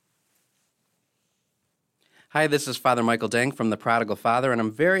Hi, this is Father Michael Denk from the Prodigal Father, and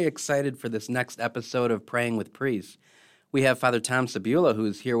I'm very excited for this next episode of Praying with Priests. We have Father Tom Cebula,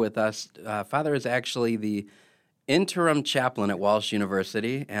 who's here with us. Father is actually the interim chaplain at Walsh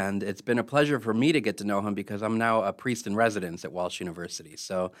University, and it's been a pleasure for me to get to know him because I'm now a priest in residence at Walsh University.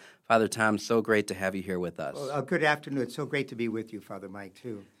 So, Father Tom, so great to have you here with us. Well, good afternoon. It's so great to be with you, Father Mike,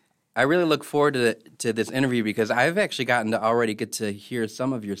 too. I really look forward to this interview because I've actually gotten to already get to hear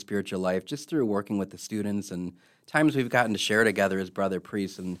some of your spiritual life just through working with the students and times we've gotten to share together as brother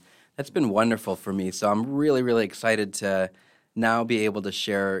priests, and that's been wonderful for me. So I'm really, really excited to now be able to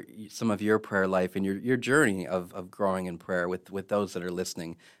share some of your prayer life and your journey of growing in prayer with those that are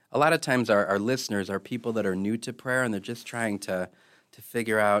listening. A lot of times our listeners are people that are new to prayer, and they're just trying to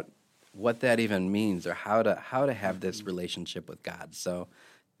figure out what that even means or how to have this relationship with God. So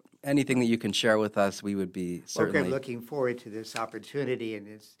anything that you can share with us, we would be certainly... We're looking forward to this opportunity, and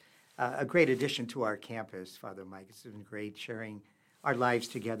it's a great addition to our campus, Father Mike. It's been great sharing our lives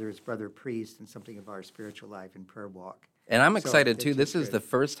together as brother priests and something of our spiritual life and prayer walk. And I'm excited, too. This is the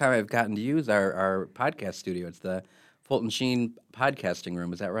first time I've gotten to use our podcast studio. It's the Fulton Sheen podcasting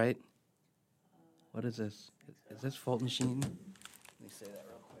room. Is that right? What is this? Is this Fulton Sheen? Let me say that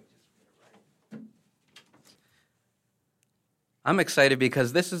real quick. I'm excited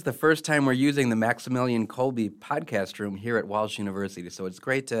because this is the first time we're using the Maximilian Kolbe podcast room here at Walsh University. So it's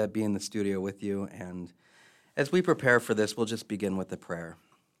great to be in the studio with you. And as we prepare for this, we'll just begin with the prayer.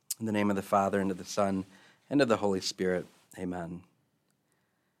 In the name of the Father, and of the Son, and of the Holy Spirit. Amen.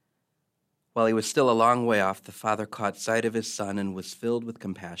 While he was still a long way off, the father caught sight of his son and was filled with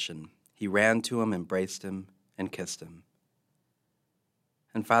compassion. He ran to him, embraced him, and kissed him.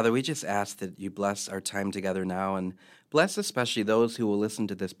 And Father, we just ask that you bless our time together now, and bless especially those who will listen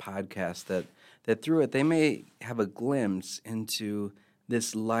to this podcast, that through it they may have a glimpse into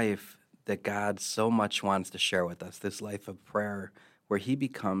this life that God so much wants to share with us, this life of prayer where he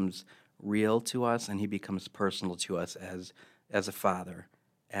becomes real to us and he becomes personal to us as a Father,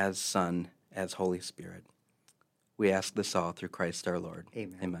 as Son, as Holy Spirit. We ask this all through Christ our Lord.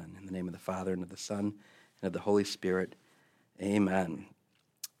 Amen. Amen. In the name of the Father, and of the Son, and of the Holy Spirit. Amen.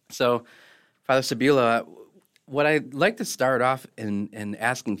 So, Father Cebula, what I'd like to start off in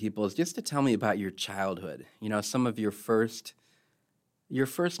asking people is just to tell me about your childhood. You know, some of your first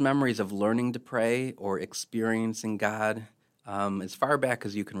memories of learning to pray or experiencing God, as far back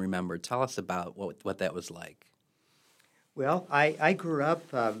as you can remember. Tell us about what that was like. Well, I grew up,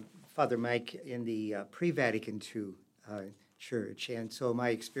 Father Mike, in the pre-Vatican II church, and so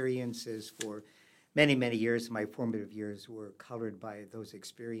my experiences for many, many years, my formative years, were colored by those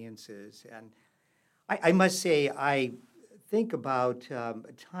experiences. And I must say, I think about a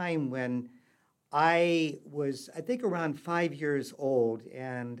time when I was, I think, around 5 years old,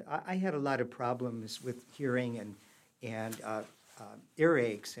 and I had a lot of problems with hearing and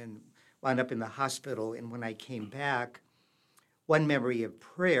earaches, and wound up in the hospital. And when I came back, one memory of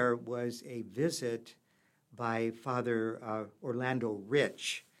prayer was a visit by Father Orlando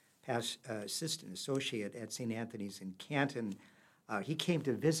Rich, past assistant associate at St. Anthony's in Canton. He came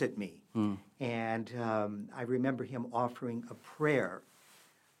to visit me, and I remember him offering a prayer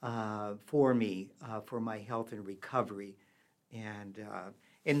for me, for my health and recovery. And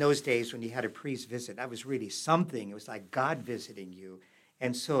in those days, when you had a priest visit, that was really something. It was like God visiting you.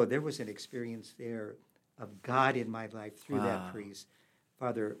 And so there was an experience there of God in my life through that priest,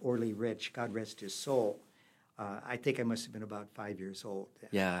 Father Orly Rich, God rest his soul. I think I must have been about 5 years old then.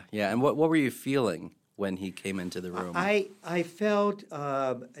 Yeah. And what were you feeling when he came into the room? I felt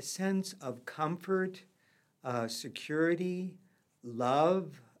a sense of comfort, security,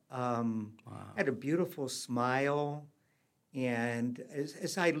 love. Had a beautiful smile. And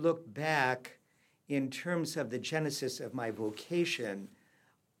as I look back in terms of the genesis of my vocation,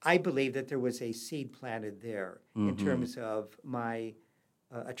 I believe that there was a seed planted there in terms of my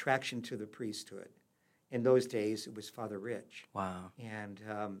attraction to the priesthood. In those days, it was Father Rich. Wow. And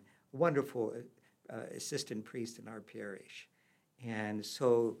wonderful assistant priest in our parish. And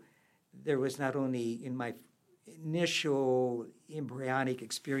so there was not only in my initial embryonic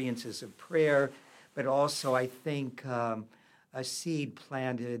experiences of prayer, but also, I think, a seed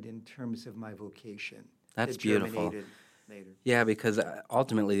planted in terms of my vocation. That's that beautiful. Germinated later. Yeah, because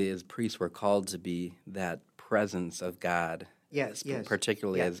ultimately, as priests, we're called to be that presence of God. Yes.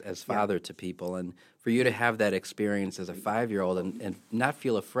 Particularly as father to people. And for you to have that experience as a 5-year-old and not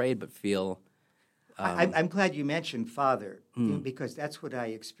feel afraid, but feel... I'm glad you mentioned father, because that's what I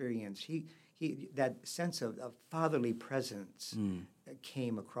experienced. He that sense of fatherly presence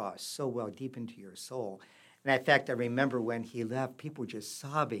came across so well deep into your soul. And in fact, I remember when he left, people were just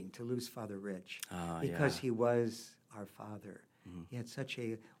sobbing to lose Father Rich because he was our father. Mm-hmm. He had such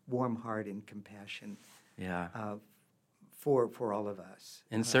a warm heart and compassion for all of us.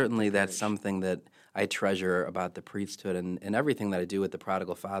 And certainly that's something that I treasure about the priesthood, and everything that I do with the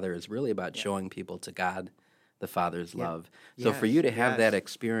prodigal father is really about showing people to God the Father's love. So for you to have that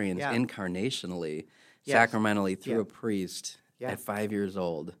experience incarnationally, sacramentally through a priest at 5 years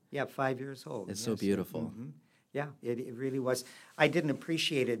old. Yeah, 5 years old. It's so beautiful. Mm-hmm. Yeah, it really was. I didn't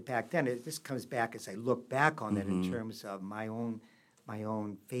appreciate it back then. This comes back as I look back on it in terms of my own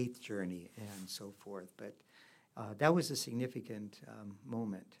faith journey and so forth. But that was a significant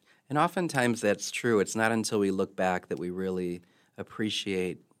moment. And oftentimes that's true. It's not until we look back that we really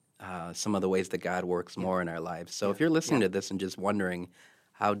appreciate some of the ways that God works more in our lives. So if you're listening to this and just wondering,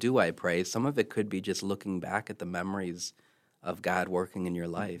 how do I pray? Some of it could be just looking back at the memories of God working in your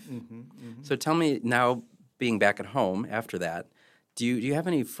life. So tell me now, being back at home after that, do you have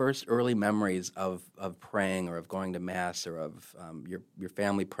any first early memories of praying or of going to Mass or of your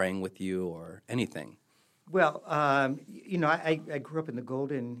family praying with you or anything? Well, I grew up in the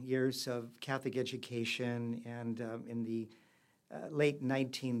golden years of Catholic education, and in the late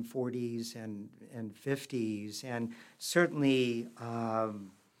 1940s and 50s, and certainly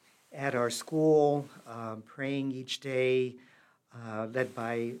at our school, praying each day, led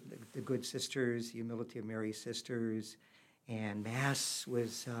by the good sisters, the Humility of Mary sisters, and Mass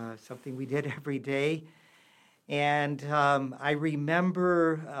was something we did every day. And I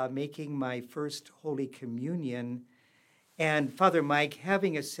remember making my first Holy Communion, and Father Mike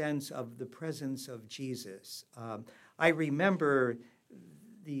having a sense of the presence of Jesus. I remember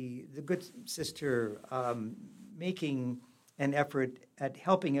the good sister making an effort at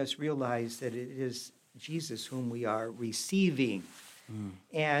helping us realize that it is Jesus whom we are receiving.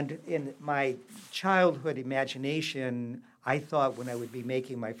 And in my childhood imagination, I thought when I would be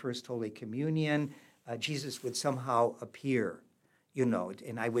making my first Holy Communion, Jesus would somehow appear,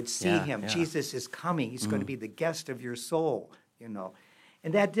 and I would see him. Jesus is coming. He's going to be the guest of your soul,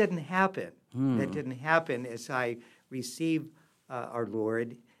 And that didn't happen. That didn't happen as I received our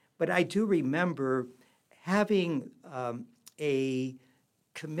Lord. But I do remember having a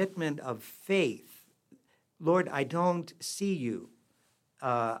commitment of faith. Lord, I don't see you,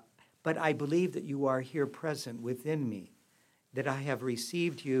 but I believe that you are here present within me, that I have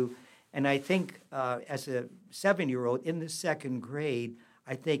received you. And I think as a 7-year-old in the second grade,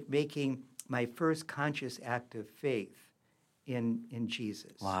 I think making my first conscious act of faith in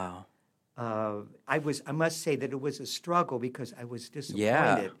Jesus. Wow. I must say that it was a struggle because I was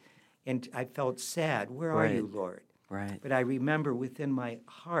disappointed and I felt sad. Where are you, Lord? Right. But I remember within my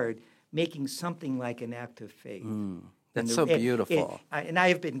heart making something like an act of faith. That's so beautiful. And I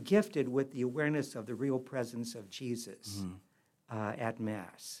have been gifted with the awareness of the real presence of Jesus at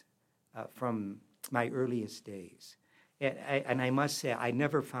Mass from my earliest days. And I must say, I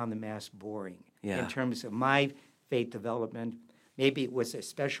never found the Mass boring in terms of my faith development. Maybe it was a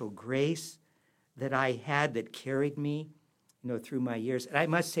special grace that I had that carried me, through my years. And I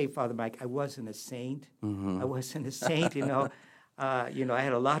must say, Father Mike, I wasn't a saint. I wasn't a saint, I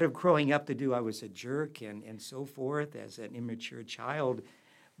had a lot of growing up to do. I was a jerk and so forth as an immature child,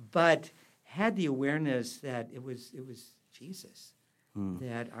 but had the awareness that it was Jesus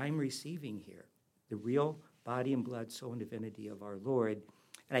that I'm receiving here, the real body and blood, soul, and divinity of our Lord.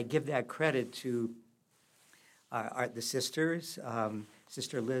 And I give that credit to the sisters,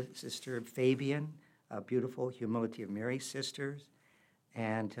 Sister Fabian, beautiful Humility of Mary sisters,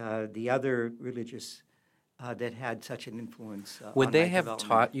 and the other religious that had such an influence Would they have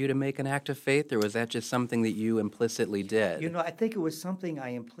taught you to make an act of faith, or was that just something that you implicitly did? I think it was something I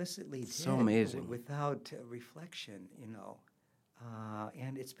implicitly did. So amazing. Without reflection,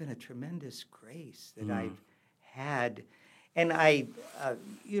 and it's been a tremendous grace that I've had. And I,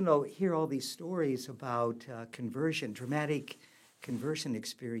 hear all these stories about conversion, dramatic conversion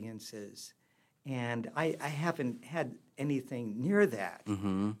experiences. And I haven't had anything near that,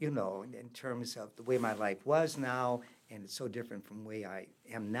 in terms of the way my life was now, and it's so different from the way I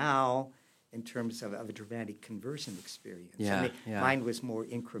am now in terms of a dramatic conversion experience. Mine was more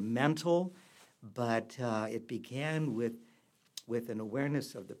incremental, but it began with an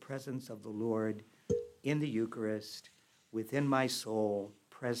awareness of the presence of the Lord in the Eucharist, within my soul,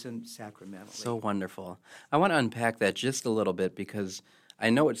 present sacramentally. So wonderful. I want to unpack that just a little bit because I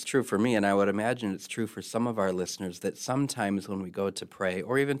know it's true for me, and I would imagine it's true for some of our listeners, that sometimes when we go to pray,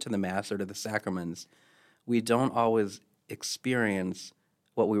 or even to the Mass or to the sacraments, we don't always experience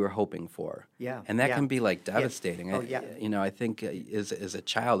what we were hoping for. Yeah. And that Yeah. can be like Yeah. devastating. Oh, yeah. I think as a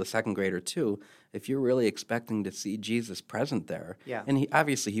child, a second grader too, if you're really expecting to see Jesus present there, Yeah. and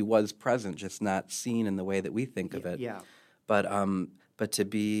obviously he was present, just not seen in the way that we think of it. Yeah. But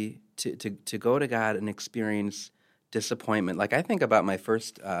to go to God and experience disappointment. Like I think about my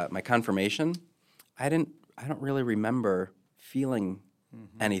first my confirmation, I don't really remember feeling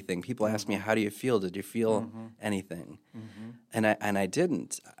anything. People ask me, "How do you feel? Did you feel anything?" And I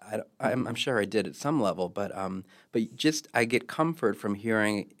didn't. I'm sure I did at some level, but just I get comfort from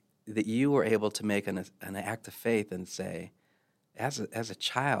hearing that you were able to make an act of faith and say, as a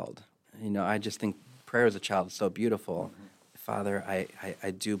child, I just think prayer as a child is so beautiful. Father,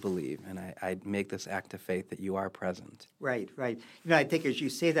 I do believe, and I make this act of faith that you are present. Right, right. I think as you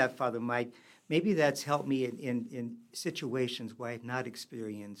say that, Father Mike, maybe that's helped me in situations where I've not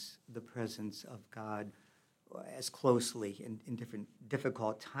experienced the presence of God as closely in different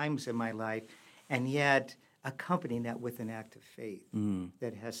difficult times in my life, and yet accompanying that with an act of faith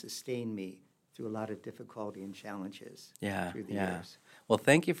that has sustained me through a lot of difficulty and challenges through the years. Well,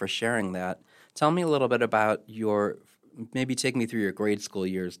 thank you for sharing that. Tell me a little bit about maybe take me through your grade school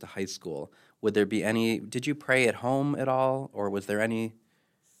years to high school. Would there be did you pray at home at all, or was there any?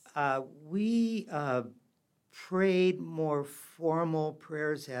 We prayed more formal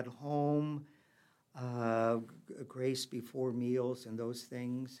prayers at home, grace before meals and those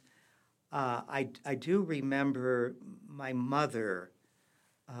things. I do remember my mother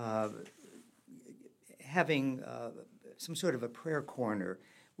having some sort of a prayer corner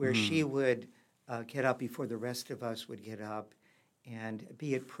where she would get up before the rest of us would get up and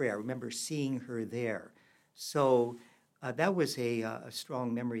be at prayer. I remember seeing her there. So that was a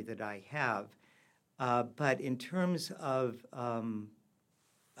strong memory that I have. But in terms of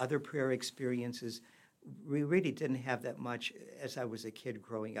other prayer experiences, we really didn't have that much as I was a kid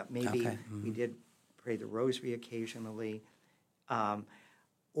growing up. Maybe we did pray the rosary occasionally,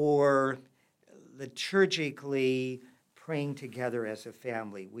 or liturgically praying together as a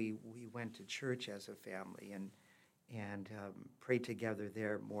family. We went to church as a family and prayed together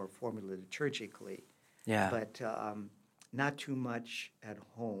there more formally liturgically. Yeah. But not too much at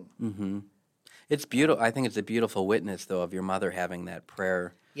home. Mm-hmm. It's beautiful. I think it's a beautiful witness, though, of your mother having that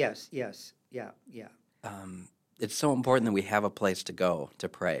prayer. Yes. Yeah. It's so important that we have a place to go to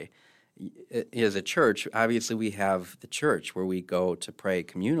pray. As a church, obviously we have the church where we go to pray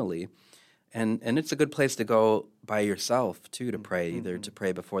communally, and it's a good place to go by yourself too to pray, either to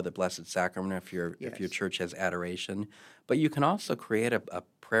pray before the Blessed Sacrament if your church has adoration, but you can also create a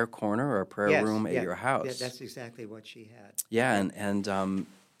prayer corner or a prayer room at your house. That's exactly what she had. Yeah, and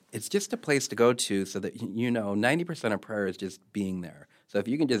it's just a place to go to so that 90% of prayer is just being there. So if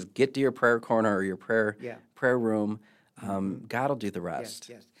you can just get to your prayer corner or your prayer room, God will do the rest.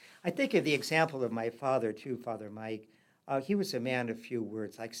 Yes. I think of the example of my father too, Father Mike. He was a man of few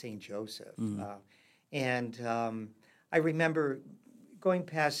words, like St. Joseph. And I remember going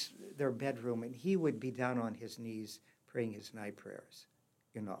past their bedroom, and he would be down on his knees praying his night prayers.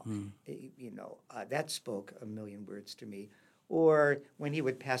 That spoke a million words to me. Or when he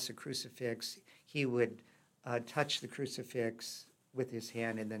would pass a crucifix, he would touch the crucifix with his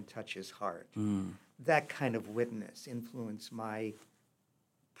hand and then touch his heart. That kind of witness influenced my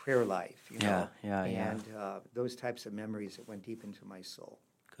prayer life, and those types of memories that went deep into my soul.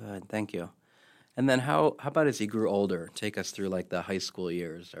 Good, thank you. And then how about as you grew older? Take us through like the high school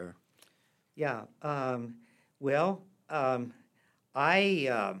years, or. Yeah, I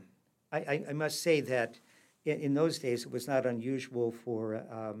must say that in those days it was not unusual for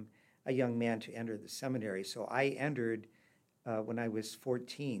a young man to enter the seminary. So I entered when I was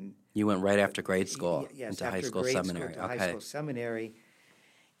 14. You went right after grade school into after high school grade seminary. School to high school seminary.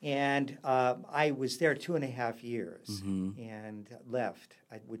 And I was there 2.5 years and left,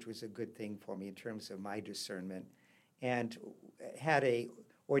 which was a good thing for me in terms of my discernment, and had a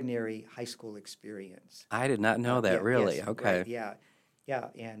ordinary high school experience. I did not know that, really. Yes, okay. Right, yeah,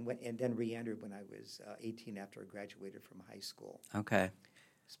 and then re-entered when I was 18 after I graduated from high school. Okay.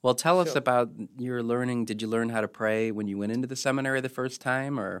 Well, tell us about your learning. Did you learn how to pray when you went into the seminary the first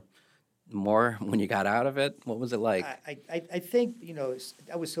time, or more when you got out of it? What was it like? I think,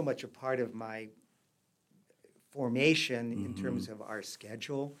 that was so much a part of my formation in terms of our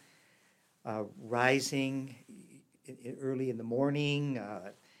schedule, rising early in the morning,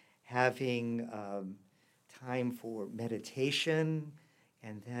 having time for meditation,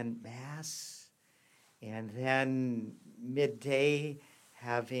 and then Mass, and then midday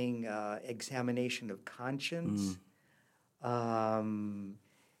having examination of conscience.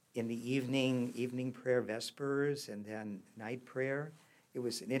 In the evening prayer, Vespers, and then night prayer. it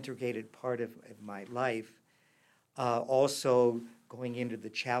was an integrated part of my life. Also, going into the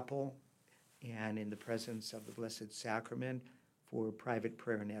chapel and in the presence of the Blessed Sacrament for private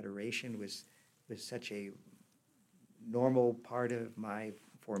prayer and adoration was such a normal part of my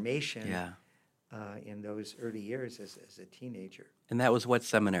formation in those early years as a teenager. And that was what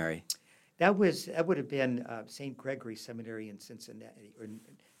seminary? That would have been St. Gregory Seminary in Cincinnati,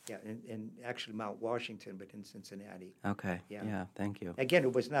 in actually Mount Washington, but in Cincinnati. Okay. Yeah. Thank you. Again,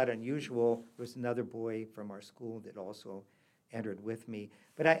 it was not unusual. There was another boy from our school that also entered with me.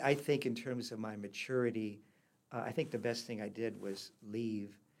 But I think in terms of my maturity, I think the best thing I did was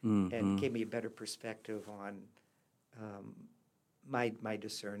leave, and it gave me a better perspective on my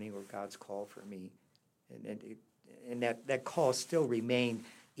discerning or God's call for me, and that call still remained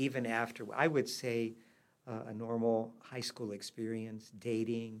even after, I would say, a normal high school experience,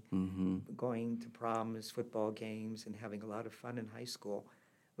 dating, going to proms, football games, and having a lot of fun in high school.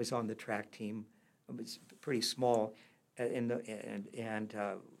 Was on the track team. It was pretty small, and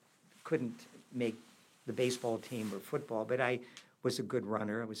couldn't make the baseball team or football, but I was a good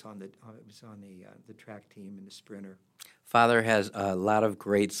runner. I was on the track team and the sprinter. Father has a lot of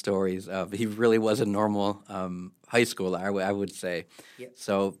great stories. He really was a normal high schooler, I would say. Yeah.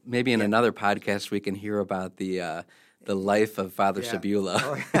 So maybe in another podcast we can hear about the life of Father Cebula.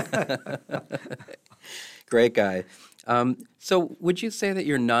 Oh. Great guy. So would you say that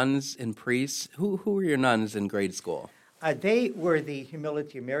your nuns and priests, who were your nuns in grade school? They were the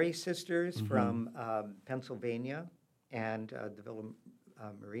Humility of Mary sisters from Pennsylvania and the Villa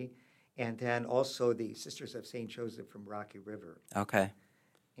Marie. And then also the Sisters of St. Joseph from Rocky River. Okay.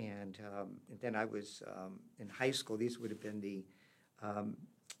 And then I was in high school. These would have been the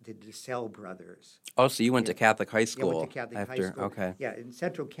DeSalle brothers. Oh, so you went to Catholic high school? Yeah, I went to Catholic high school. Okay. Yeah, in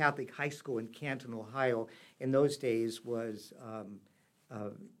Central Catholic High School in Canton, Ohio. In those days was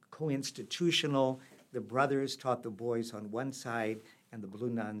co-institutional. The brothers taught the boys on one side, and the blue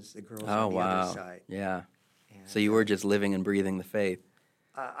nuns, the girls on the other side. Yeah. And, so you were just living and breathing the faith.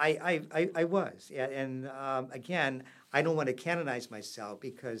 I was, and again, I don't want to canonize myself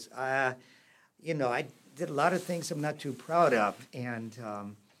because I did a lot of things I'm not too proud of, and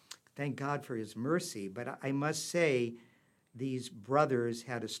thank God for His mercy. But I must say, these brothers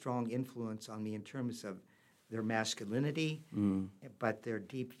had a strong influence on me in terms of their masculinity, but their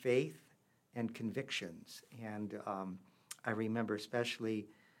deep faith and convictions. And I remember especially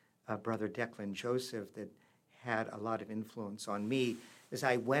Brother Declan Joseph that had a lot of influence on me as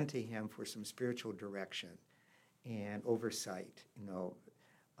I went to him for some spiritual direction and oversight.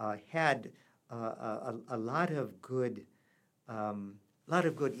 Had a lot of good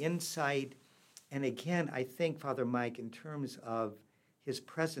insight. And again, I think Father Mike, in terms of his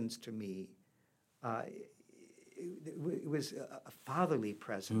presence to me, it was a fatherly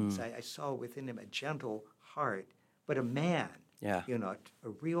presence. I saw within him a gentle heart, but a man. Yeah. A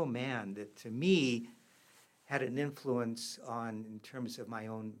real man that to me had an influence in terms of my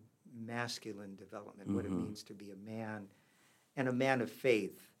own masculine development, what it means to be a man, and a man of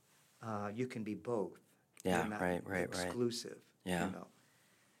faith. You can be both. Yeah, You're not right. exclusive. Yeah.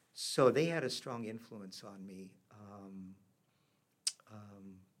 So they had a strong influence on me.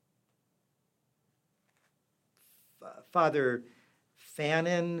 Father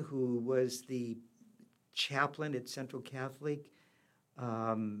Fannin, who was the chaplain at Central Catholic,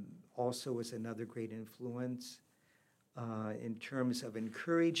 also was another great influence in terms of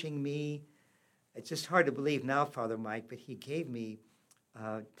encouraging me. It's just hard to believe now, Father Mike, but he gave me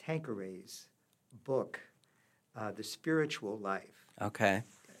Tanqueray's book, The Spiritual Life. Okay.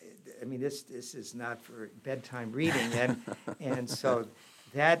 I mean, this is not for bedtime reading, and so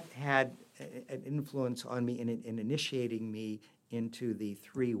that had an influence on me in initiating me into the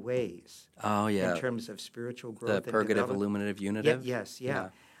three ways. Oh, yeah. In terms of spiritual growth. The purgative, illuminative, unitive? Yeah.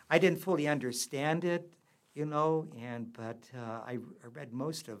 I didn't fully understand it, but I read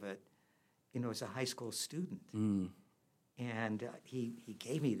most of it, as a high school student. And he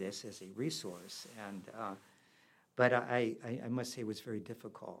gave me this as a resource, but I must say it was very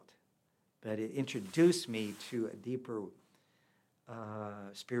difficult. But it introduced me to a deeper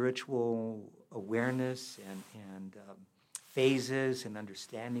spiritual awareness and phases and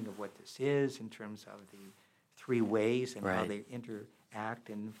understanding of what this is in terms of the three ways and how they interact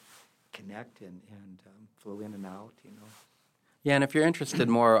and connect and flow in and out, Yeah, and if you're interested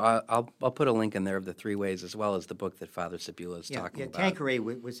more, I'll put a link in there of the three ways as well as the book that Father Cebula is talking about. Tanqueray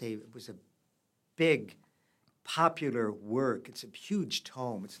was a big, popular work. It's a huge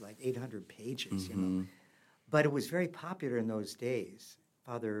tome. It's like 800 pages, But it was very popular in those days.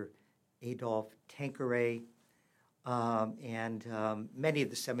 Father Adolphe Tanqueray, and many of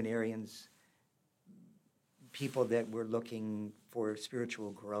the seminarians, people that were looking for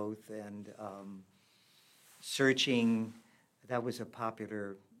spiritual growth and searching, that was a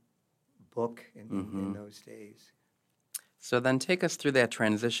popular book in those days. So then take us through that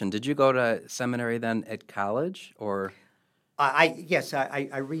transition. Did you go to seminary then at college, or? Yes,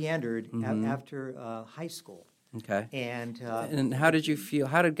 I re-entered after high school. Okay. And how did you feel?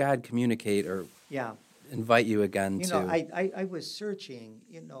 How did God communicate or yeah, invite you again you to? know, I was searching,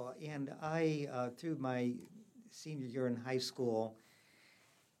 and I through my senior year in high school,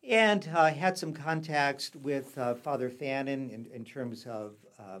 and had some contacts with Father Fannin in terms of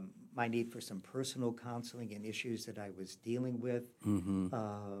my need for some personal counseling and issues that I was dealing with,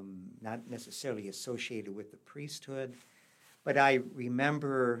 not necessarily associated with the priesthood. But I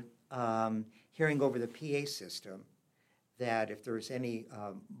remember hearing over the PA system that if there's any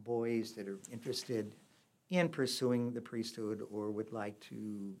boys that are interested in pursuing the priesthood or would like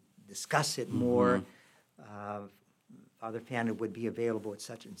to discuss it more, Father Fannin would be available at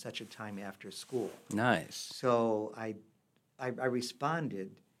such and such a time after school. Nice. So I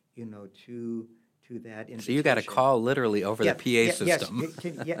responded, to that invitation. So you got a call literally over the PA system.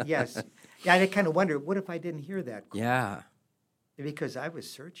 Yes. Yeah, I kind of wondered, what if I didn't hear that call? Yeah. Because I was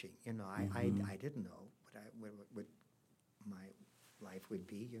searching, I didn't know what my life would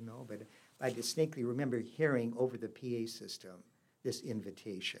be, but I distinctly remember hearing over the PA system this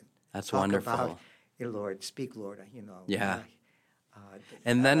invitation. That's Talk wonderful. About, Lord, speak, Lord, Yeah.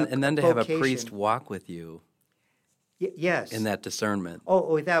 And then to have a priest walk with you. Yes. In that discernment.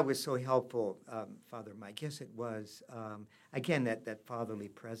 Oh, that was so helpful, Father Mike. Yes, it was. Again, that fatherly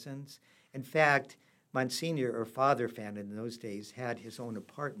presence. In fact, Monsignor or Father Fannin in those days had his own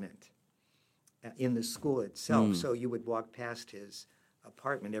apartment in the school itself. So you would walk past his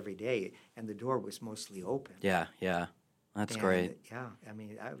apartment every day, and the door was mostly open. Yeah. That's great. Yeah, I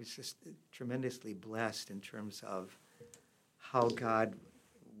mean, I was just tremendously blessed in terms of how God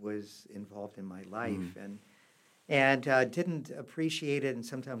was involved in my life, and didn't appreciate it. And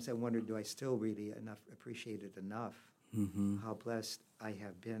sometimes I wondered, do I still really appreciate it enough? How blessed I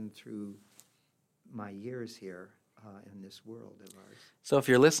have been through my years here in this world of ours. So if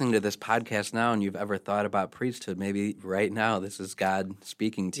you're listening to this podcast now and you've ever thought about priesthood, maybe right now this is God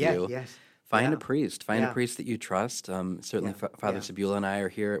speaking to you. Yes. Find a priest. Find a priest that you trust. Certainly Father Yeah. Cebula and I are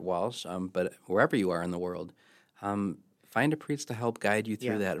here at Walsh, but wherever you are in the world, find a priest to help guide you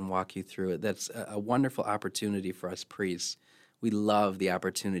through that and walk you through it. That's a wonderful opportunity for us priests. We love the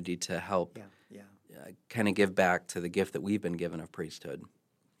opportunity to help kind of give back to the gift that we've been given of priesthood.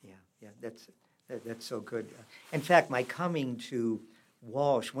 Yeah, that's so good. In fact, my coming to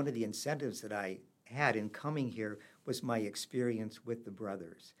Walsh, one of the incentives that I had in coming here was my experience with the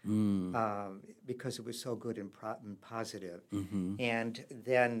brothers, because it was so good and positive. And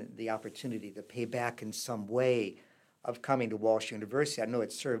then the opportunity to pay back in some way of coming to Walsh University. I know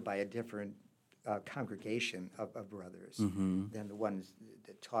it's served by a different congregation of brothers than the ones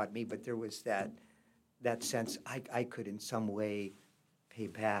that taught me, but there was that sense I could in some way pay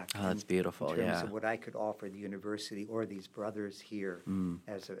back. Oh, that's beautiful. In terms of what I could offer the university or these brothers here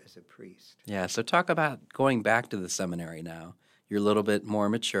as a priest. Yeah. So talk about going back to the seminary now. You're a little bit more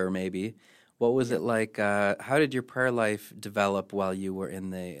mature, maybe. What was it like? How did your prayer life develop while you were in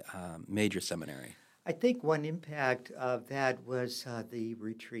the major seminary? I think one impact of that was the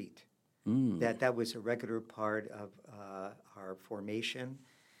retreat. That was a regular part of our formation.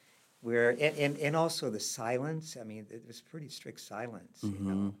 Where and also the silence. I mean, it was pretty strict silence,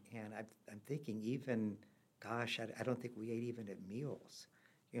 And I'm thinking, even, gosh, I don't think we ate even at meals,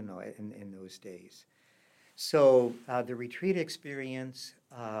 in those days. So the retreat experience,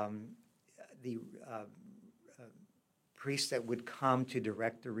 the priest that would come to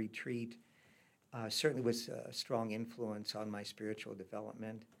direct the retreat, certainly was a strong influence on my spiritual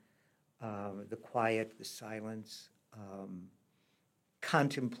development. The quiet, the silence.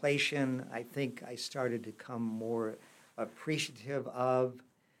 Contemplation, I think I started to become more appreciative of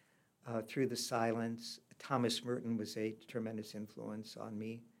through the silence. Thomas Merton was a tremendous influence on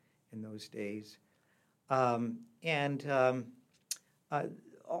me in those days.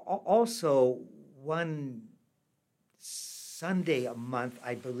 Also, one Sunday a month,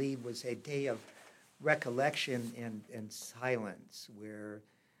 I believe, was a day of recollection and silence, where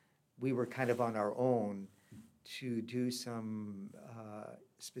we were kind of on our own to do some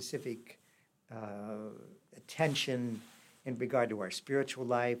specific attention in regard to our spiritual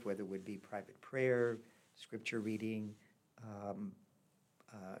life, whether it would be private prayer, scripture reading,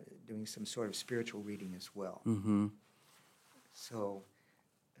 doing some sort of spiritual reading as well. So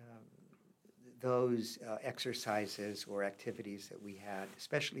those exercises or activities that we had,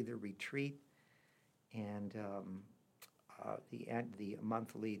 especially the retreat and the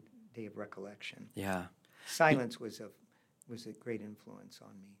monthly day of recollection. Yeah. Silence was a great influence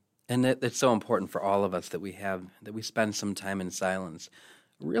on me. And it's so important for all of us that we spend some time in silence.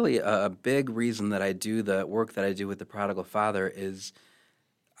 Really, a big reason that I do the work that I do with the prodigal father is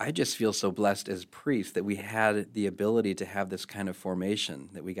I just feel so blessed as priests that we had the ability to have this kind of formation,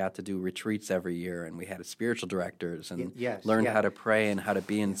 that we got to do retreats every year, and we had spiritual directors and learned how to pray and how to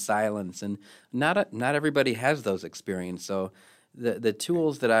be in silence. And not everybody has those experiences. So the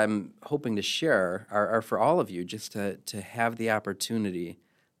tools that I'm hoping to share are for all of you, just to have the opportunity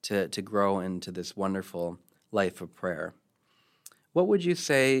to grow into this wonderful life of prayer. What would you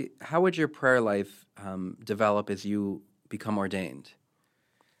say, how would your prayer life develop as you become ordained?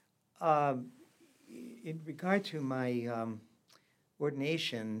 In regard to my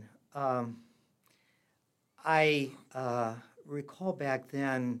ordination, I recall back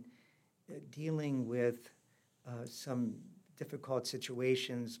then dealing with some difficult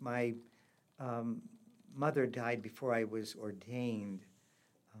situations. My mother died before I was ordained.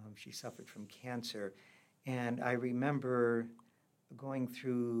 She suffered from cancer. And I remember going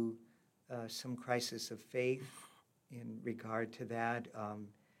through some crisis of faith in regard to that.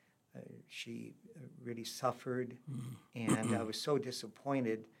 She really suffered, and I was so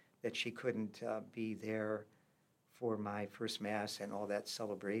disappointed that she couldn't be there for my first Mass and all that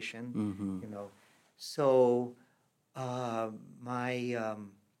celebration, you know. So I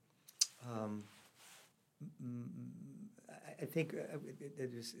think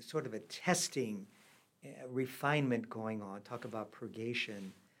there's sort of a testing, refinement going on. Talk about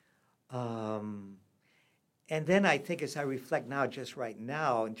purgation. And then I think as I reflect now, just right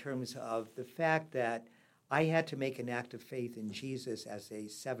now, in terms of the fact that I had to make an act of faith in Jesus as a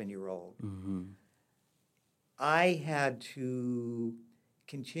 7-year-old. I had to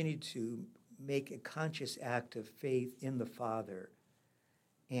continue to make a conscious act of faith in the Father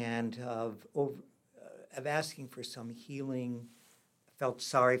and of asking for some healing. I felt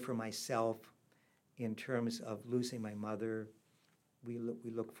sorry for myself in terms of losing my mother. We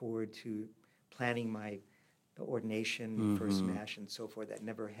look forward to planning my ordination, first Mass, and so forth. That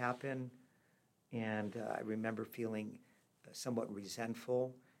never happened. And I remember feeling somewhat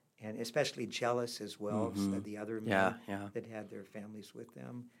resentful and especially jealous as well of the other men that had their families with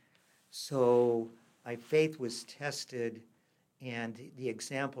them. So my faith was tested, and the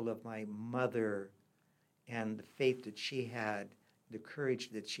example of my mother and the faith that she had, the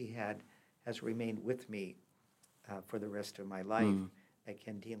courage that she had, has remained with me for the rest of my life.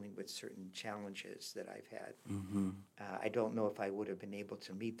 Again, dealing with certain challenges that I've had. I don't know if I would have been able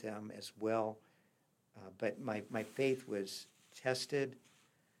to meet them as well, but my faith was tested,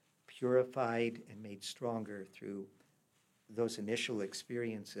 purified, and made stronger through those initial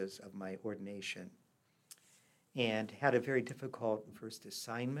experiences of my ordination. And had a very difficult first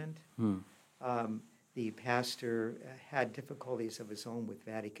assignment. The pastor had difficulties of his own with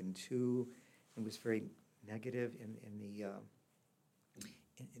Vatican II and was very negative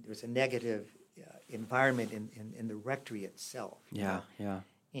there was a negative environment in the rectory itself.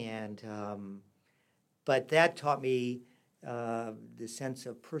 And but that taught me the sense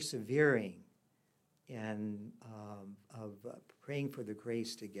of persevering and of praying for the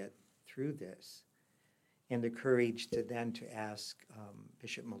grace to get through this, and the courage to then to ask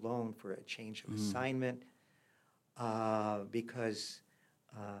Bishop Malone for a change of assignment because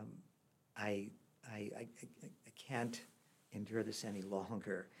I can't endure this any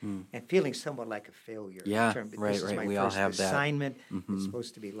longer, and feeling somewhat like a failure. This is my we first all have assignment. That. It's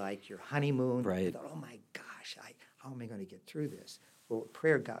supposed to be like your honeymoon. Right. I thought, oh my gosh, how am I going to get through this? Well,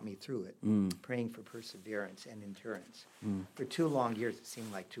 prayer got me through it, praying for perseverance and endurance. For 2 long years, it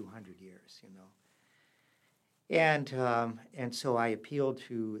seemed like 200 years, you know. And so I appealed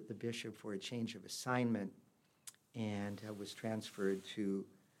to the bishop for a change of assignment, and was transferred to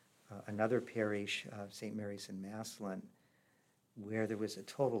another parish, St. Mary's in Maslin, where there was a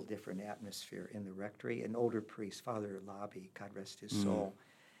total different atmosphere in the rectory. An older priest, Father Labby, God rest his soul,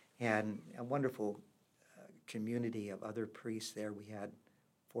 and a wonderful community of other priests there. We had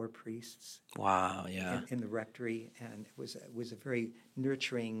 4 priests. Wow, yeah. In the rectory, and it was a very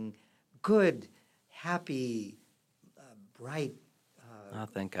nurturing, good, happy, bright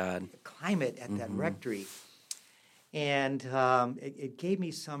thank God. climate at that rectory. And it gave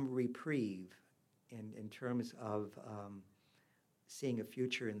me some reprieve in terms of seeing a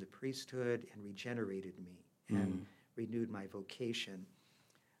future in the priesthood, and regenerated me and renewed my vocation.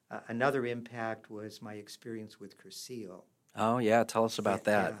 Another impact was my experience with Cursillo Oh, yeah. Tell us about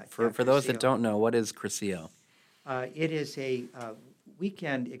that. Yeah, For those that Cursillo. don't know, what is Cursillo? It is a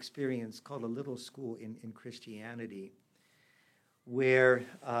weekend experience called a little school in Christianity, where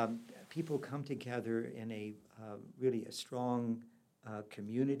people come together in a really a strong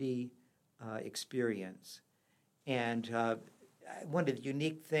community experience. And one of the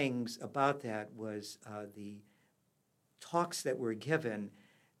unique things about that was the talks that were given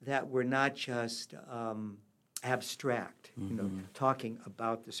that were not just abstract, talking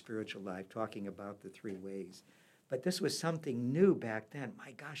about the spiritual life, talking about the three ways. But this was something new back then.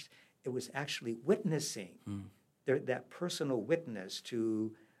 My gosh, it was actually witnessing, that personal witness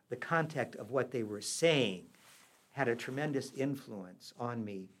to the context of what they were saying had a tremendous influence on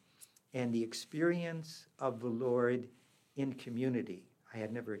me. And the experience of the Lord in community, I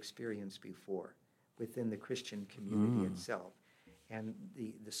had never experienced before within the Christian community itself. And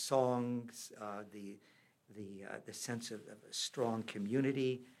the songs, the sense of a strong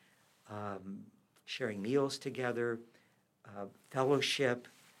community, sharing meals together, fellowship.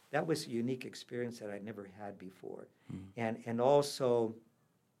 That was a unique experience that I never had before. And also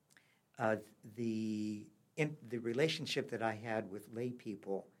the relationship that I had with lay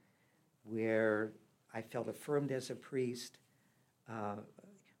people, where I felt affirmed as a priest,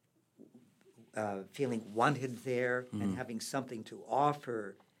 feeling wanted there, and having something to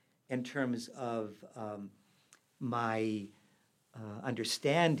offer in terms of my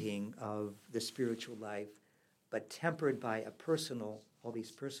understanding of the spiritual life, but tempered by all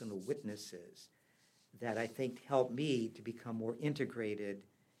these personal witnesses that I think helped me to become more integrated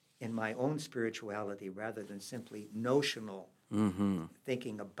in my own spirituality rather than simply notional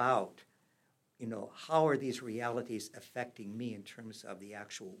thinking about, how are these realities affecting me in terms of the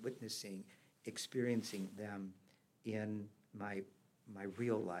actual witnessing, experiencing them in my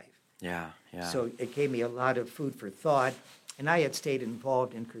real life. Yeah, yeah. So it gave me a lot of food for thought, and I had stayed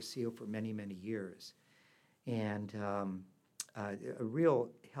involved in Cursillo for many, many years. And a real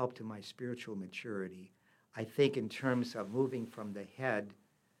help to my spiritual maturity, I think, in terms of moving from the head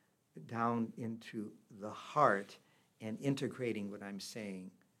down into the heart and integrating what I'm saying,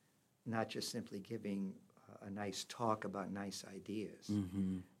 not just simply giving a nice talk about nice ideas.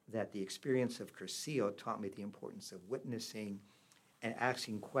 That the experience of Cursillo taught me the importance of witnessing and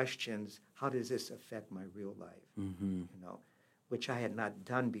asking questions. How does this affect my real life? Which I had not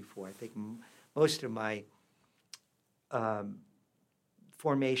done before. I think most of my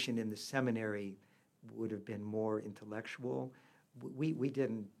formation in the seminary would have been more intellectual. We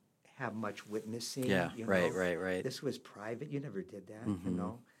didn't have much witnessing. Yeah, right. This was private. You never did that,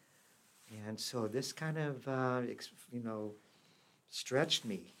 And so this kind of, stretched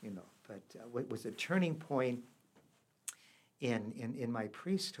me, But what was a turning point in my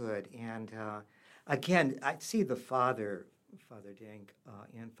priesthood. And again, I see the Father Denk,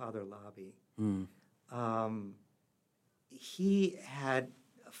 and Father Lobby. He had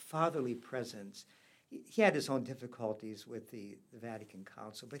a fatherly presence. He had his own difficulties with the Vatican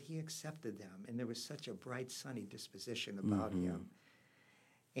Council, but he accepted them, and there was such a bright, sunny disposition about him.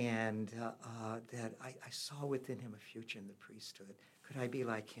 And that I saw within him a future in the priesthood. Could I be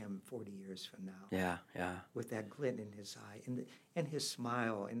like him 40 years from now? Yeah. With that glint in his eye and his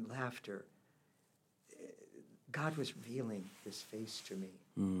smile and laughter. God was revealing his face to me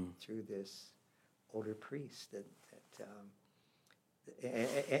through this older priest.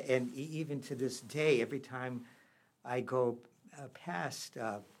 And even to this day, every time I go past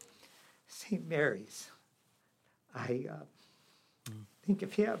St. Mary's, I think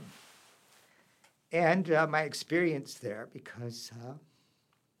of him and my experience there, because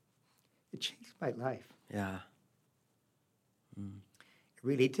it changed my life. Yeah. It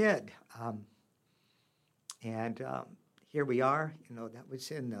really did. And here we are, that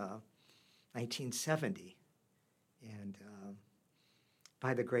was in 1970. And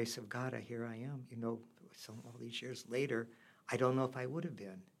by the grace of God, here I am, all these years later. I don't know if I would have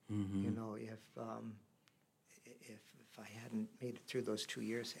been, if I hadn't made it through those 2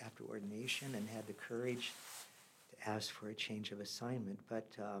 years after ordination and had the courage to ask for a change of assignment. But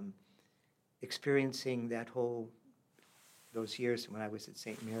experiencing those years when I was at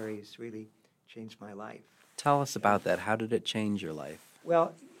St. Mary's really changed my life. Tell us about that. How did it change your life?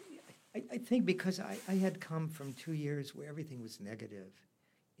 Well, I think because I had come from 2 years where everything was negative.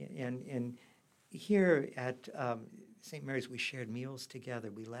 And here at St. Mary's, we shared meals together.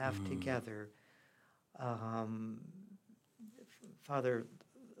 We laughed together. Father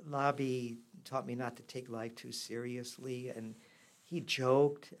Lobby taught me not to take life too seriously, and he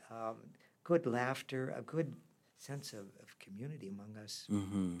joked, good laughter, a good sense of community among us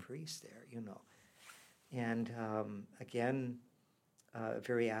priests there, And again, a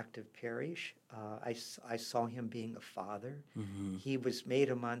very active parish. I saw him being a father. Mm-hmm. He was made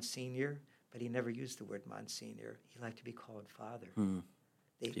a Monsignor, but he never used the word Monsignor. He liked to be called Father.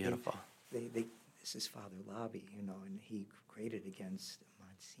 Beautiful. This is Father Lobby, and he graded against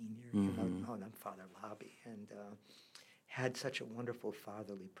Monsignor, no, I'm Father Lobby, and had such a wonderful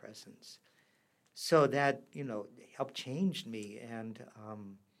fatherly presence. So that, helped change me. And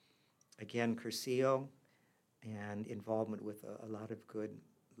again, Cursillo and involvement with a lot of good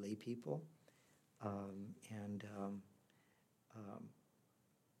lay people.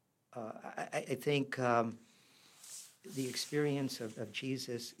 I think the experience of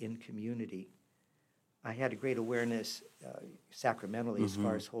Jesus in community, I had a great awareness sacramentally as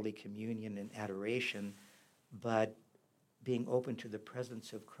far as Holy Communion and adoration, but being open to the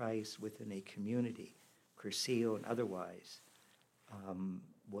presence of Christ within a community, Cursillo and otherwise,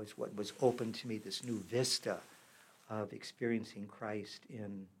 was what was open to me, this new vista of experiencing Christ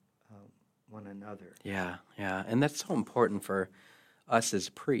in one another. Yeah. And that's so important for us as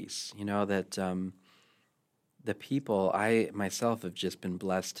priests, that the people, I myself have just been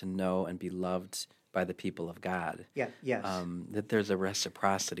blessed to know and be loved by the people of God. Yes. That there's a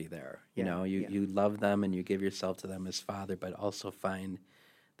reciprocity there. You love them and you give yourself to them as Father, but also find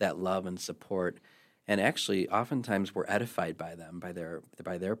that love and support. And actually, oftentimes we're edified by them, by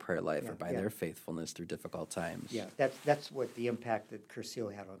their prayer life or by their faithfulness through difficult times. Yeah, that's what the impact that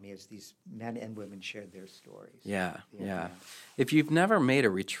Cursillo had on me, is these men and women shared their stories. Yeah. If you've never made a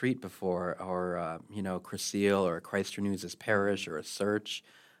retreat before, or Cursillo or Christ Renews Parish or a search,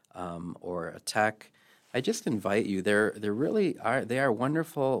 or a tech, I just invite you. There really are. They are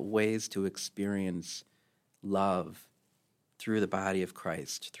wonderful ways to experience love through the body of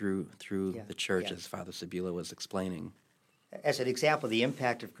Christ, through the church, as Father Cebula was explaining. As an example, the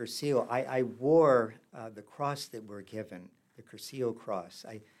impact of Cursillo, I wore the cross that we're given, the Cursillo cross.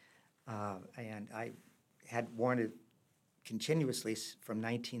 And I had worn it continuously from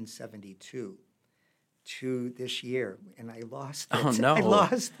 1972 to this year, and I lost it. Oh, no. I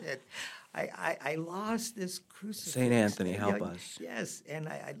lost it. I lost this crucifix. St. Anthony, help us. Yes, and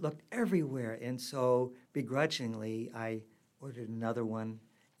I looked everywhere, and so begrudgingly I ordered another one.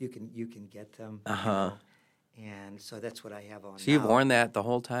 You can get them. And so that's what I have on now. So you've worn that the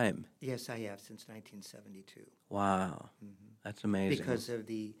whole time? Yes, I have, since 1972. Wow. That's amazing. Because of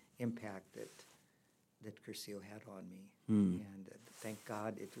the impact that Cursillo had on me. And thank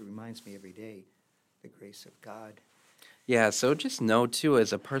God, it reminds me every day, the grace of God. Yeah, so just know, too,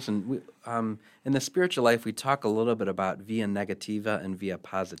 as a person, in the spiritual life, we talk a little bit about via negativa and via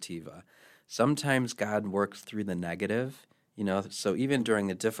positiva. Sometimes God works through the negative, so even during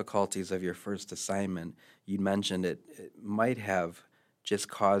the difficulties of your first assignment, you mentioned it might have just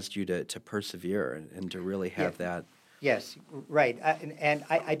caused you to persevere and to really have that. Yes, right. And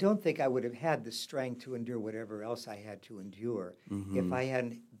I don't think I would have had the strength to endure whatever else I had to endure if I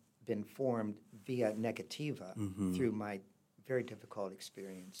hadn't been formed via negativa through my very difficult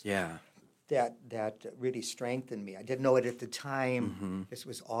experience. Yeah. That really strengthened me. I didn't know it at the time. This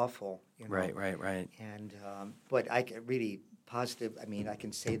was awful. Right. And but I can really positive. I mean, I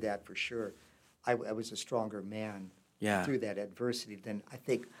can say that for sure. I was a stronger man through that adversity than I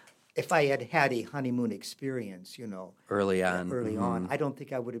think if I had had a honeymoon experience. Early on, I don't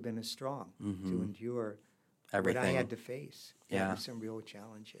think I would have been as strong to endure everything what I had to face. There were some real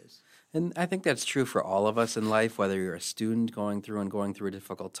challenges. And I think that's true for all of us in life, whether you're a student going through a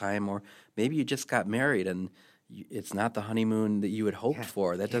difficult time, or maybe you just got married and it's not the honeymoon that you had hoped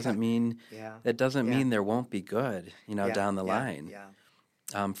for. That doesn't mean mean there won't be good, down the line.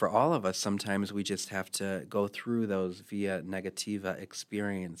 For all of us, sometimes we just have to go through those via negativa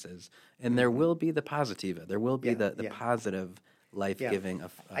experiences, and there will be the positiva. There will be the positive, life-giving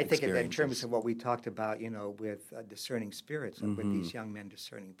I think in terms of what we talked about, with discerning spirits, with these young men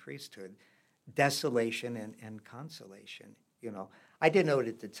discerning priesthood, desolation and consolation. I didn't know it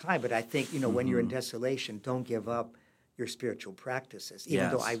at the time, but I think when you're in desolation, don't give up your spiritual practices,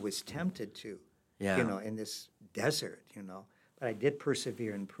 even though I was tempted to, in this desert, But I did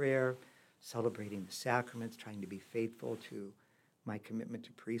persevere in prayer, celebrating the sacraments, trying to be faithful to my commitment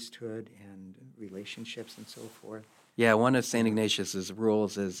to priesthood and relationships and so forth. Yeah, one of St. Ignatius's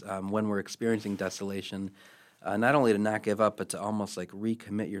rules is when we're experiencing desolation, not only to not give up, but to almost like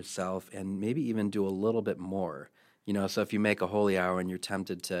recommit yourself and maybe even do a little bit more. So if you make a holy hour and you're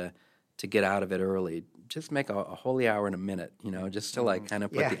tempted to get out of it early, just make a holy hour in a minute, just to like kind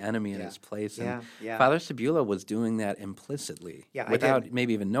of put the enemy in his place. And Father Cebula was doing that implicitly, without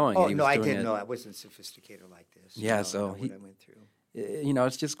maybe even knowing it. I didn't know. I wasn't sophisticated like this. So what I went through.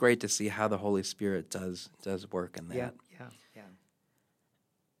 It's just great to see how the Holy Spirit does work in that. Yeah.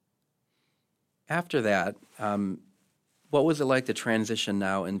 After that, what was it like to transition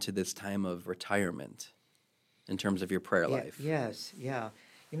now into this time of retirement in terms of your prayer life? Yes.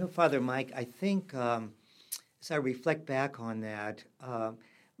 Father Mike, I think as I reflect back on that,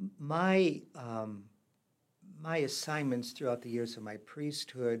 my my assignments throughout the years of my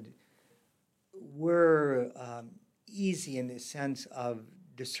priesthood were easy in the sense of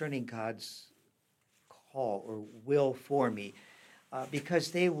discerning God's call or will for me,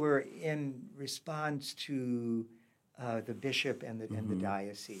 because they were in response to the bishop and the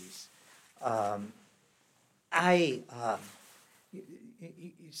diocese. I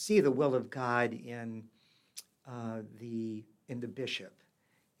you see the will of God in the bishop,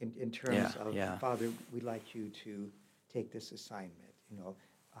 in terms of, Father, we'd like you to take this assignment,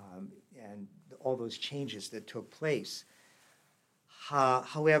 and all those changes that took place.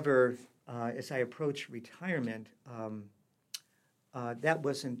 However, as I approached retirement, that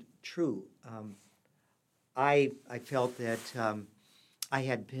wasn't true. I felt that I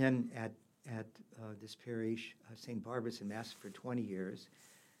had been at this parish, St. Barbara's in Mass, for 20 years,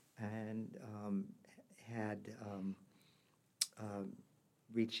 and had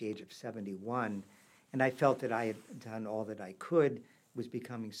reached the age of 71, and I felt that I had done all that I could, was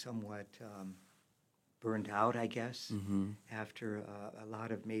becoming somewhat burned out, I guess, after a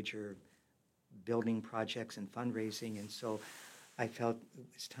lot of major building projects and fundraising, and so I felt it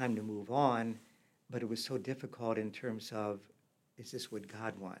was time to move on, but it was so difficult in terms of, is this what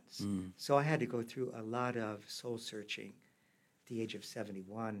God wants? So I had to go through a lot of soul searching at the age of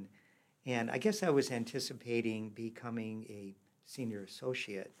 71, and I guess I was anticipating becoming a senior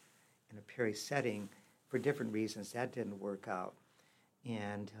associate in a parish setting. For different reasons, that didn't work out,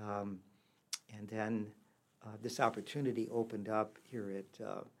 and then this opportunity opened up here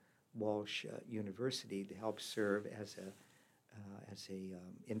at Walsh University to help serve as a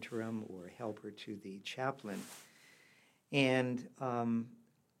interim or helper to the chaplain. And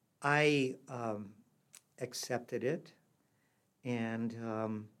I accepted it, and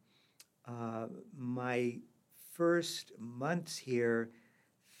my first months here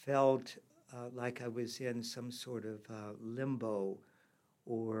felt like I was in some sort of limbo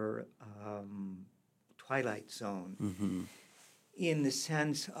or twilight zone, in the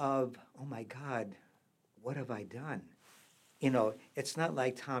sense of, oh my God, what have I done? It's not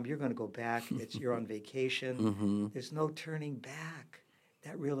like, Tom, you're going to go back. You're on vacation. There's no turning back.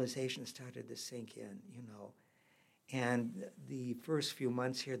 That realization started to sink in, And the first few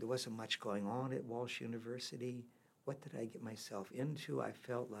months here, there wasn't much going on at Walsh University. What did I get myself into? I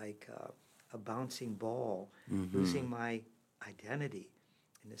felt like a bouncing ball, losing my identity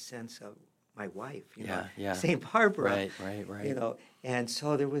in the sense of my wife, St. Barbara. Right. And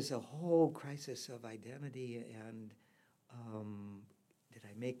so there was a whole crisis of identity, and did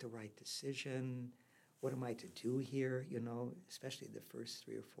I make the right decision? What am I to do here, especially the first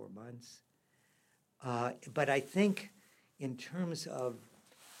 3 or 4 months. But I think in terms of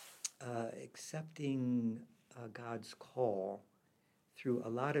accepting God's call through a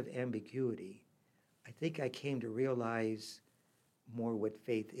lot of ambiguity, I think I came to realize more what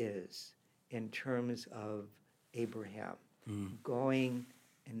faith is in terms of Abraham, going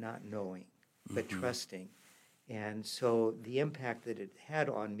and not knowing, but trusting. And so the impact that it had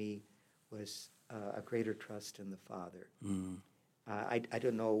on me was a greater trust in the Father. I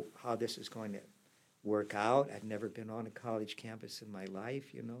don't know how this is going to work out. I've never been on a college campus in my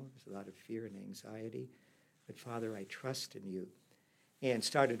life, There's a lot of fear and anxiety. But Father, I trust in you. And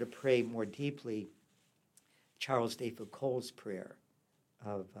started to pray more deeply Charles David Cole's prayer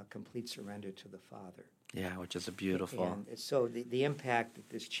of complete surrender to the Father. Yeah, which is a beautiful. And so the impact that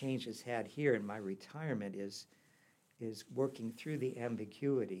this change has had here in my retirement is working through the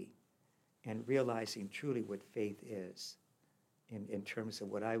ambiguity and realizing truly what faith is in terms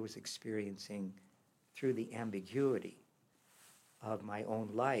of what I was experiencing through the ambiguity of my own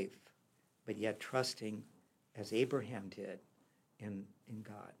life, but yet trusting, as Abraham did, in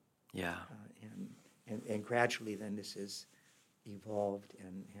God. Yeah. And gradually then this has evolved,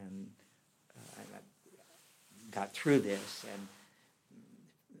 and I got through this and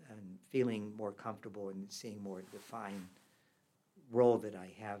feeling more comfortable and seeing more defined role that I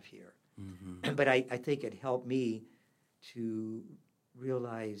have here. But I think it helped me to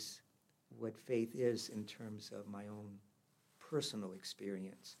realize what faith is in terms of my own personal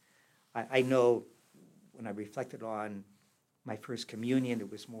experience. I know when I reflected on my first communion,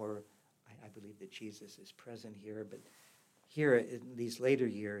 it was more, I believe that Jesus is present here, but here in these later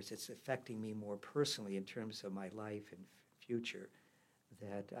years, it's affecting me more personally in terms of my life and future.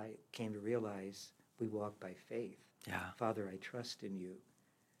 that I came to realize we walk by faith. Yeah. Father, I trust in you,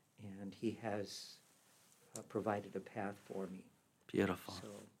 and he has provided a path for me. Beautiful. So,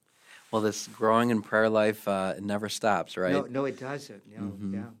 Well, this growing in prayer life, it never stops, right? no, it doesn't. No,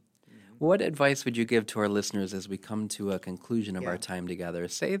 Mhm. yeah. What advice would you give to our listeners as we come to a conclusion of Yeah. our time together?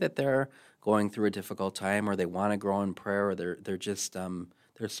 Say that they're going through a difficult time, or they want to grow in prayer, or they're just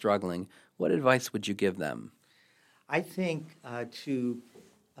they're struggling. What advice would you give them? I think to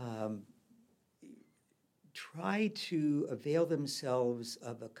um, try to avail themselves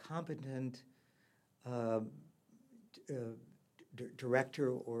of a competent uh, director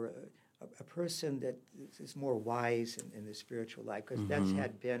or a person that is more wise in the spiritual life, because that's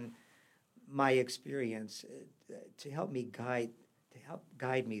had been my experience to help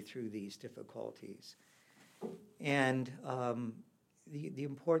guide me through these difficulties, and the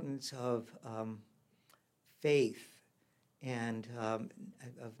importance of faith and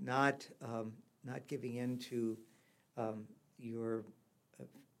of not giving in to your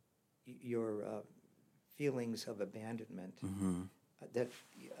feelings of abandonment. That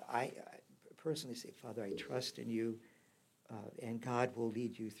I personally say, Father, I trust in you, and God will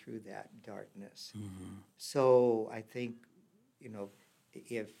lead you through that darkness. So I think,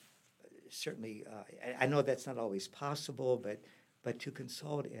 if certainly, I know that's not always possible, but to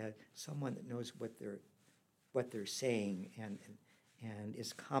consult someone that knows what they're saying and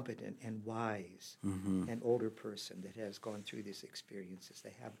is competent and wise, an older person that has gone through these experiences,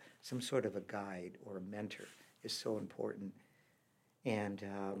 they have some sort of a guide or a mentor is so important. And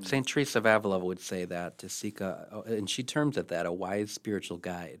Saint Teresa of Avila would say that to seek and she terms it that, a wise spiritual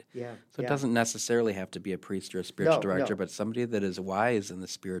guide. yeah, So it yeah. doesn't necessarily have to be a priest or a spiritual director, No. but somebody that is wise in the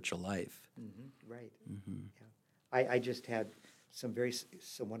spiritual life. Right. Yeah. I just had some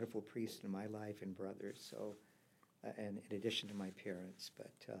wonderful priests in my life and brothers. So, and in addition to my parents,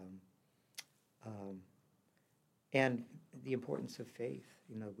 but and the importance of faith.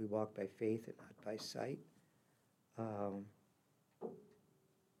 We walk by faith and not by sight.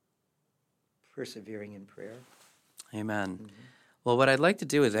 Persevering in prayer. Amen. Well, what I'd like to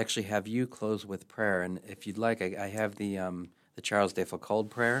do is actually have you close with prayer, and if you'd like, I have the Charles de Foucauld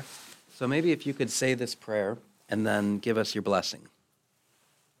prayer. So maybe if you could say this prayer and then give us your blessing.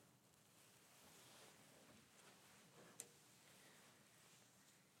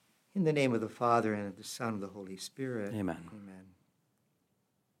 In the name of the Father, and of the Son, and of the Holy Spirit. Amen. Amen.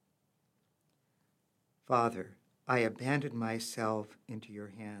 Father, I abandon myself into your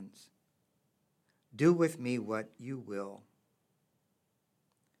hands. Do with me what you will.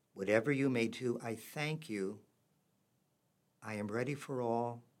 Whatever you may do, I thank you. I am ready for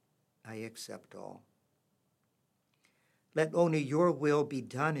all. I accept all. Let only your will be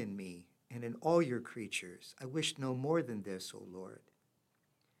done in me and in all your creatures. I wish no more than this, O Lord.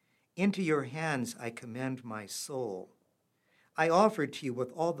 Into your hands I commend my soul. I offer to you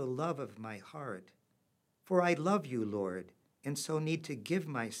with all the love of my heart. For I love you, Lord, and so need to give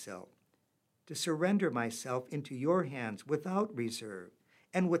myself, to surrender myself into your hands without reserve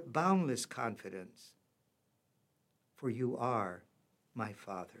and with boundless confidence. For you are my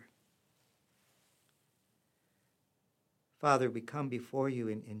Father. Father, we come before you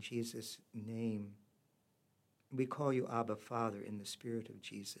in Jesus' name. We call you Abba, Father, in the Spirit of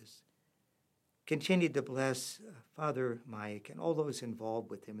Jesus. Continue to bless Father Mike and all those involved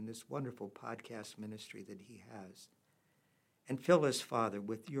with him in this wonderful podcast ministry that he has. And fill us, Father,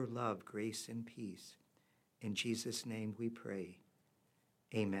 with your love, grace, and peace. In Jesus' name we pray.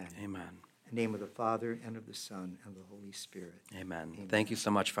 Amen. Amen. In the name of the Father, and of the Son, and of the Holy Spirit. Amen. Amen. Thank you so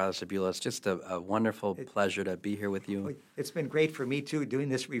much, Father Cebula. It's just a wonderful pleasure to be here with you. It's been great for me, too, doing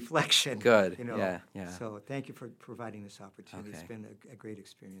this reflection. Good. Yeah. So thank you for providing this opportunity. Okay. It's been a great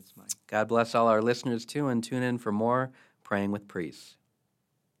experience, Mike. God bless all our listeners, too, and tune in for more Praying with Priests.